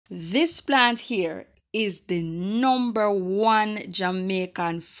This plant here is the #1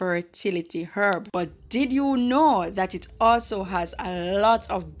 Jamaican fertility herb. But did you know that it also has a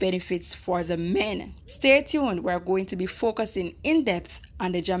lot of benefits for the men? Stay tuned, we're going to be focusing in depth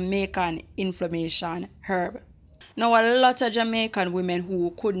on the Jamaican inflammation herb. Now, a lot of Jamaican women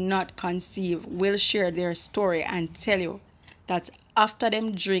who could not conceive will share their story and tell you that after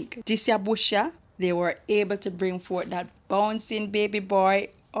them drink this busha, they were able to bring forth that bouncing baby boy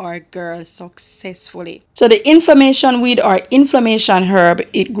or girl successfully. So the inflammation weed or inflammation herb,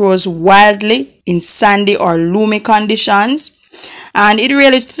 it grows wildly in sandy or loamy conditions, and it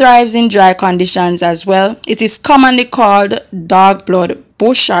really thrives in dry conditions as well. It is commonly called dog blood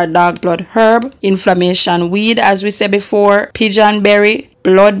bush or dog blood herb, inflammation weed as we said before, pigeon berry,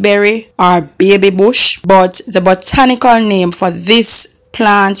 bloodberry or baby bush, but the botanical name for this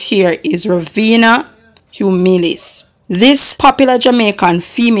plant here is Ravina humilis. This popular Jamaican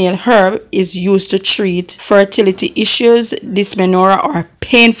female herb is used to treat fertility issues, dysmenorrhea or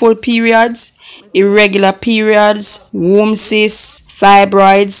painful periods, irregular periods, womb cysts,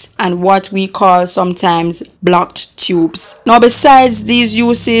 fibroids, and what we call sometimes blocked tubes. Now, besides these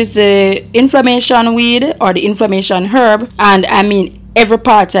uses, the inflammation weed or the inflammation herb, and I mean every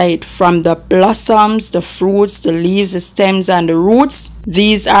part of it, from the blossoms, the fruits, the leaves, the stems, and the roots,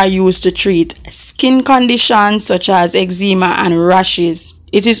 these are used to treat skin conditions such as eczema and rashes.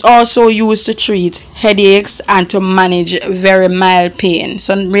 It is also used to treat headaches and to manage very mild pain.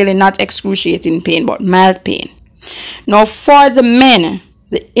 So really not excruciating pain, but mild pain. Now, for the men,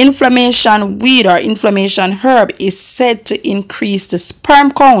 the inflammation weed or inflammation herb is said to increase the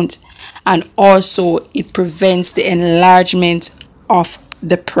sperm count, and also it prevents the enlargement of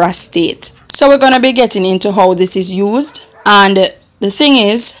the prostate. So we're going to be getting into how this is used, and the thing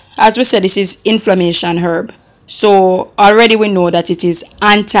is, as we said, this is inflammation herb, so already we know that it is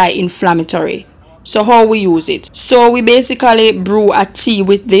anti-inflammatory. So how we use it? So we basically brew a tea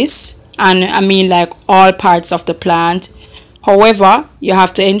with this, and I mean like all parts of the plant. However, you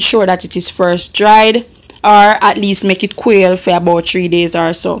have to ensure that it is first dried, or at least make it quail for about 3 days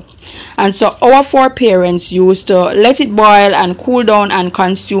or so. And so our foreparents used to let it boil and cool down and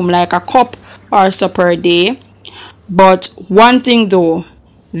consume like a cup or so per day. But one thing though,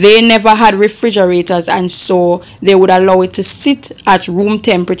 they never had refrigerators, and so they would allow it to sit at room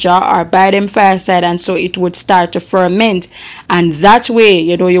temperature or by them fireside, and so it would start to ferment, and that way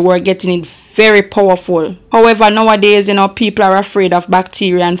you were getting it very powerful. However, nowadays people are afraid of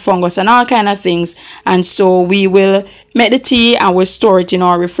bacteria and fungus and all kind of things, and so we will make the tea and we'll store it in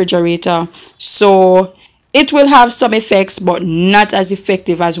our refrigerator. So it will have some effects, but not as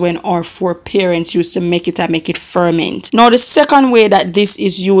effective as when our foreparents used to make it and make it ferment. Now, the second way that this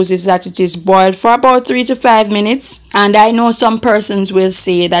is used is that it is boiled for about 3 to 5 minutes. And I know some persons will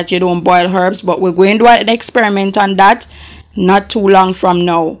say that you don't boil herbs, but we're going to do an experiment on that not too long from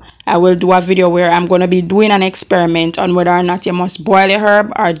now. I will do a video where I'm going to be doing an experiment on whether or not you must boil a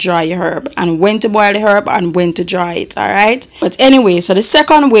herb or dry a herb, and when to boil the herb and when to dry it. Alright, but anyway, so the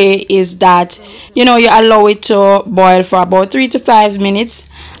second way is that you allow it to boil for about 3 to 5 minutes,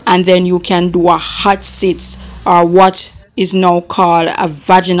 and then you can do a hot sit or what is now called a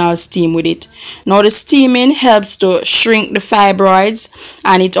vaginal steam with it. Now, the steaming helps to shrink the fibroids,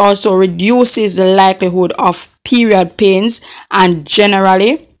 and it also reduces the likelihood of period pains, and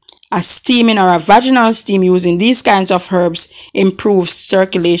generally a steaming or a vaginal steam using these kinds of herbs improves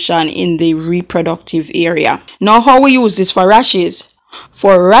circulation in the reproductive area. Now, how we use this for rashes?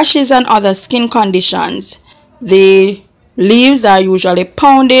 For rashes and other skin conditions, the leaves are usually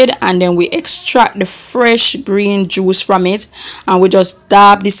pounded, and then we extract the fresh green juice from it, and we just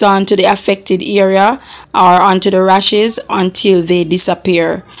dab this onto the affected area or onto the rashes until they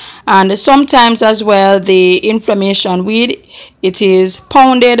disappear. And sometimes as well, the inflammation weed, it is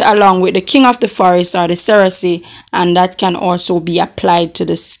pounded along with the king of the forest or the cerasee, and that can also be applied to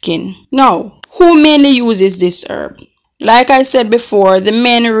the skin. Now, who mainly uses this herb? Like I said before, the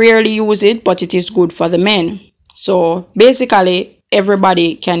men rarely use it, but it is good for the men. So basically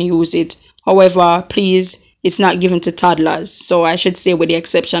everybody can use it. However, please, it's not given to toddlers. So I should say with the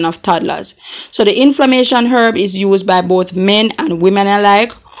exception of toddlers. So the inflammation herb is used by both men and women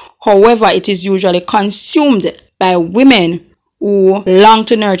alike. However, it is usually consumed by women who long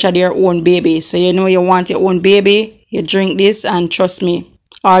to nurture their own baby. So you want your own baby, you drink this, and trust me,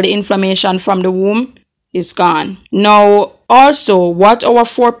 all the inflammation from the womb is gone. Now, also, what our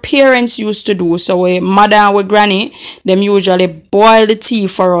foreparents used to do, so we mother and we granny, them usually boil the tea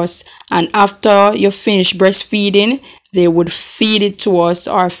for us, and after you finish breastfeeding, they would feed it to us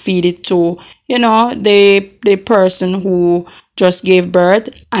or feed it to, the person who just gave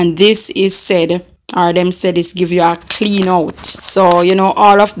birth, and this is said, or them said, is give you a clean out. So you know,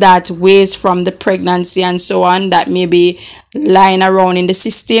 all of that waste from the pregnancy and so on that may be lying around in the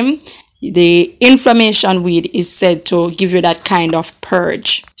system, the inflammation weed is said to give you that kind of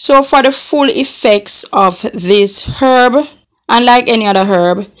purge. So for the full effects of this herb, unlike any other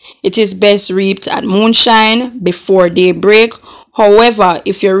herb, it is best reaped at moonshine before daybreak. However,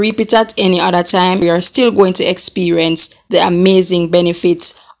 if you reap it at any other time, you are still going to experience the amazing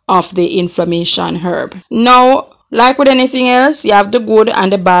benefits of the inflammation herb. Now, like with anything else, you have the good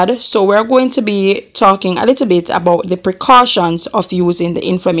and the bad. So we're going to be talking a little bit about the precautions of using the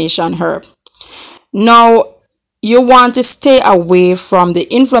inflammation herb. Now, you want to stay away from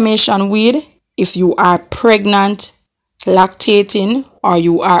the inflammation weed if you are pregnant, lactating, or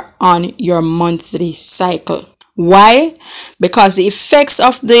you are on your monthly cycle. Why? Because the effects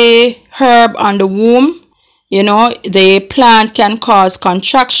of the herb on the womb, you know, the plant can cause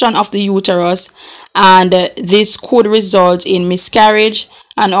contraction of the uterus, and this could result in miscarriage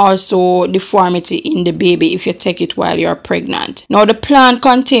and also deformity in the baby if you take it while you're pregnant. Now, the plant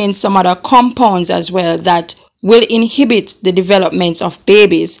contains some other compounds as well that will inhibit the development of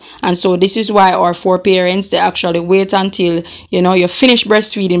babies, and so this is why our foreparents, they actually wait until, you know, you finish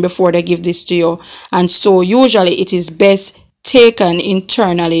breastfeeding before they give this to you. And so usually it is best taken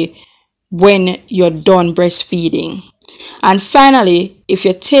internally when you're done breastfeeding. And finally, if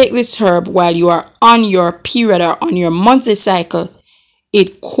you take this herb while you are on your period or on your monthly cycle,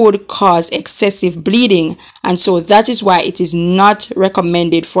 it could cause excessive bleeding, and so that is why it is not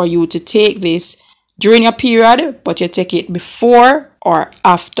recommended for you to take this during your period, but you take it before or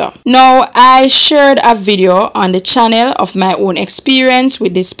after. Now, I shared a video on the channel of my own experience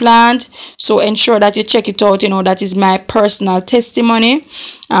with this plant, so ensure that you check it out. You know, that is my personal testimony.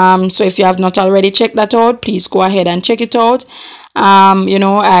 So if you have not already checked that out, please go ahead and check it out. You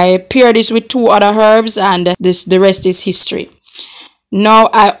know, I pair this with 2 other herbs, and the rest is history. Now,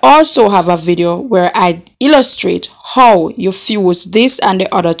 I also have a video where I illustrate how you fuse this and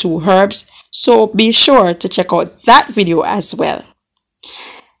the other 2 herbs, so be sure to check out that video as well.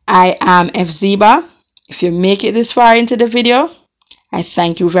 I am Fziba. If you make it this far into the video, I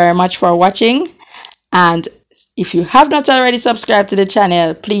thank you very much for watching, and if you have not already subscribed to the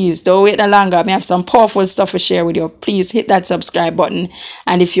channel, please don't wait no longer. I have some powerful stuff to share with you. Please hit that subscribe button.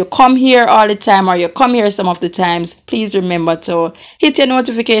 And if you come here all the time, or you come here some of the times, please remember to hit your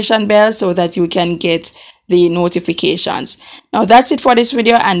notification bell so that you can get the notifications. Now that's it for this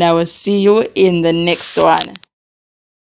video, and I will see you in the next one.